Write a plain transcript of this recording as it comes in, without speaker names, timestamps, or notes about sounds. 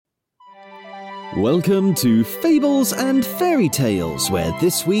Welcome to Fables and Fairy Tales, where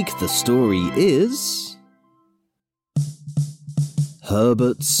this week the story is...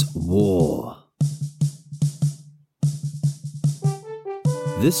 Herbert's War.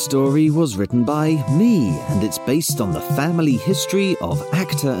 This story was written by me, and it's based on the family history of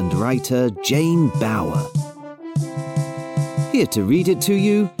actor and writer Jane Bower. Here to read it to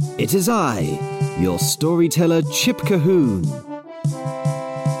you, it is I, your storyteller Chip Cahoon.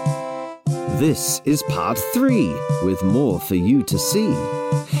 This is part 3, with more for you to see.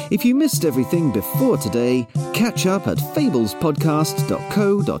 If you missed everything before today, catch up at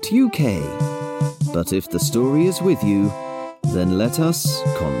fablespodcast.co.uk. But if the story is with you, then let us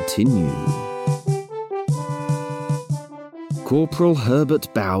continue. Corporal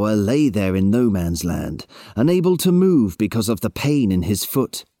Herbert Bower lay there in no man's land, unable to move because of the pain in his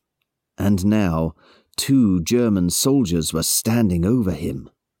foot. And now, 2 German soldiers were standing over him.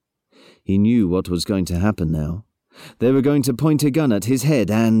 He knew what was going to happen now. They were going to point a gun at his head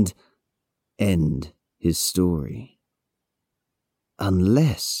and end his story.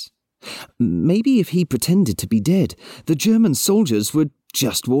 Unless, maybe if he pretended to be dead, the German soldiers would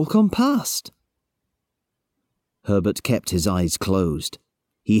just walk on past. Herbert kept his eyes closed.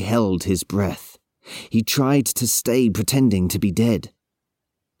 He held his breath. He tried to stay pretending to be dead,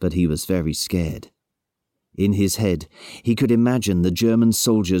 but he was very scared. In his head, he could imagine the German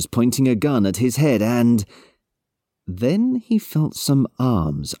soldiers pointing a gun at his head and... Then he felt some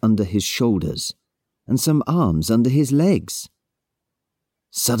arms under his shoulders and some arms under his legs.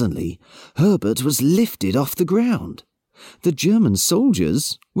 Suddenly, Herbert was lifted off the ground. The German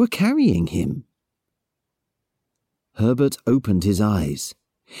soldiers were carrying him. Herbert opened his eyes.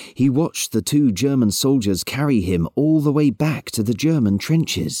 He watched the 2 German soldiers carry him all the way back to the German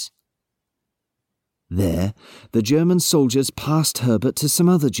trenches. There, the German soldiers passed Herbert to some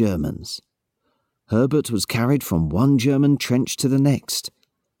other Germans. Herbert was carried from one German trench to the next,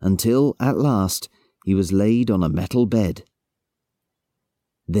 until, at last, he was laid on a metal bed.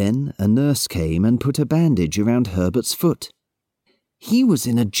 Then a nurse came and put a bandage around Herbert's foot. He was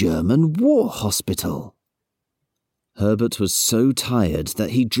in a German war hospital. Herbert was so tired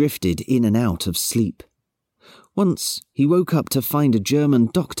that he drifted in and out of sleep. Once, he woke up to find a German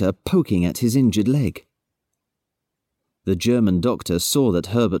doctor poking at his injured leg. The German doctor saw that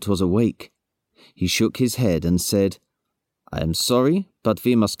Herbert was awake. He shook his head and said, "I am sorry, but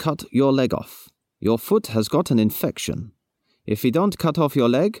we must cut your leg off. Your foot has got an infection. If we don't cut off your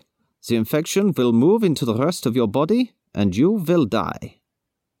leg, the infection will move into the rest of your body, and you will die."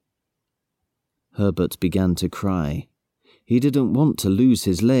 Herbert began to cry. He didn't want to lose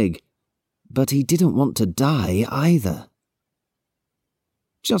his leg, but he didn't want to die either.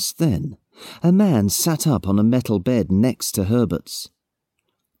 Just then, a man sat up on a metal bed next to Herbert's.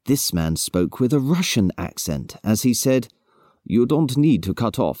 This man spoke with a Russian accent as he said, "You don't need to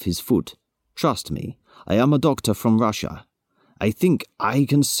cut off his foot. Trust me, I am a doctor from Russia. I think I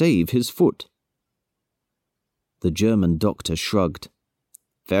can save his foot." The German doctor shrugged.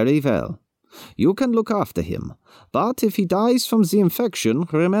 "Very well. You can look after him, but if he dies from the infection,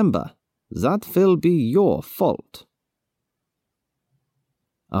 remember, that will be your fault."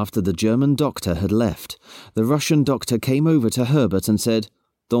 After the German doctor had left, the Russian doctor came over to Herbert and said,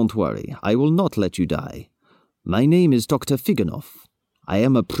 "Don't worry, I will not let you die. My name is Dr. Figanoff. I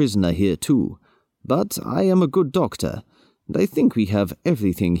am a prisoner here too, but I am a good doctor, and I think we have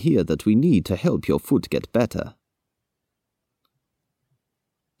everything here that we need to help your foot get better."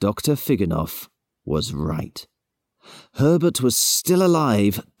 Dr. Figanoff was right. Herbert was still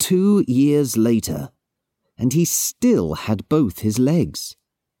alive 2 years later, and he still had both his legs.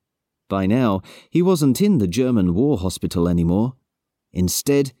 By now, he wasn't in the German war hospital anymore.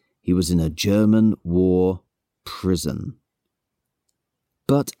 Instead, he was in a German war prison.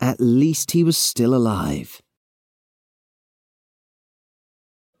 But at least he was still alive.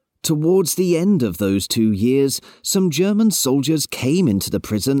 Towards the end of those 2 years, some German soldiers came into the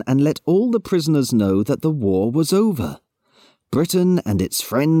prison and let all the prisoners know that the war was over. Britain and its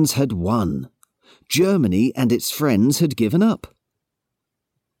friends had won. Germany and its friends had given up.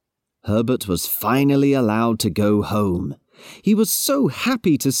 Herbert was finally allowed to go home. He was so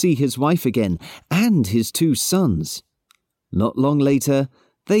happy to see his wife again and his 2 sons. Not long later,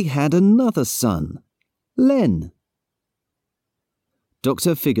 they had another son, Len.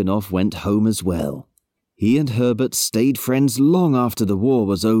 Dr. Figanoff went home as well. He and Herbert stayed friends long after the war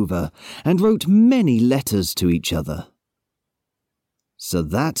was over and wrote many letters to each other. So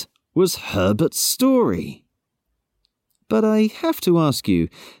that was Herbert's story. But I have to ask you,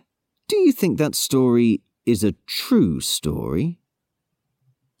 do you think that story is a true story?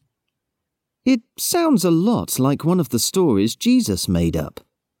 It sounds a lot like one of the stories Jesus made up.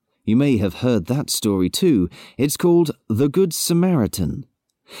 You may have heard that story too. It's called The Good Samaritan.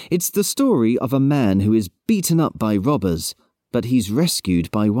 It's the story of a man who is beaten up by robbers, but he's rescued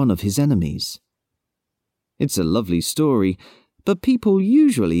by one of his enemies. It's a lovely story, but people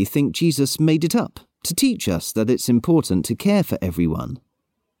usually think Jesus made it up to teach us that it's important to care for everyone,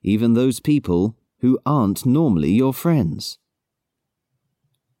 even those people who aren't normally your friends.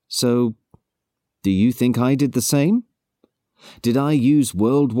 So, do you think I did the same? Did I use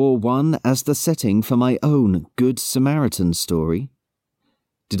World War I as the setting for my own Good Samaritan story?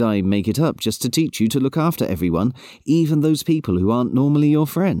 Did I make it up just to teach you to look after everyone, even those people who aren't normally your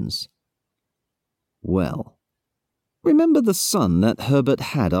friends? Well, remember the son that Herbert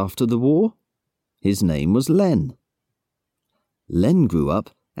had after the war? His name was Len. Len grew up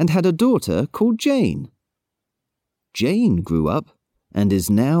and had a daughter called Jane. Jane grew up and is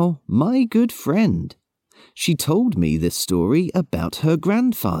now my good friend. She told me this story about her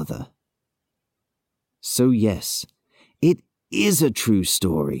grandfather. So yes, it is a true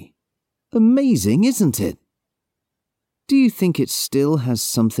story. Amazing, isn't it? Do you think it still has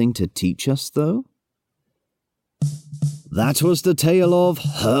something to teach us, though? That was the tale of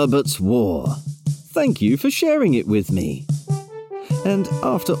Herbert's War. Thank you for sharing it with me. And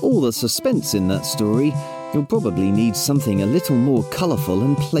after all the suspense in that story, you'll probably need something a little more colourful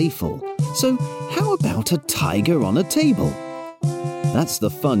and playful. So how about a tiger on a table? That's the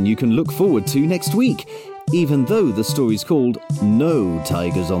fun you can look forward to next week, even though the story's called No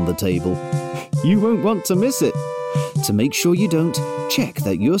Tigers on the Table. You won't want to miss it. To make sure you don't, check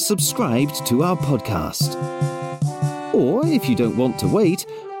that you're subscribed to our podcast. Or if you don't want to wait,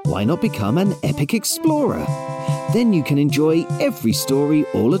 why not become an epic explorer? Then you can enjoy every story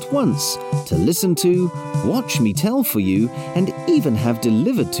all at once, to listen to, watch me tell for you, and even have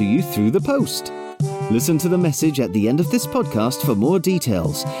delivered to you through the post. Listen to the message at the end of this podcast for more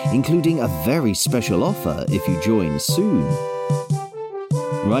details, including a very special offer if you join soon.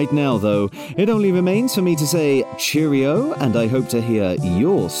 Right now, though, it only remains for me to say cheerio, and I hope to hear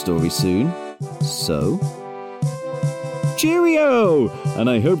your story soon. So, cheerio! And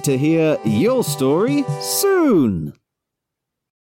I hope to hear your story soon!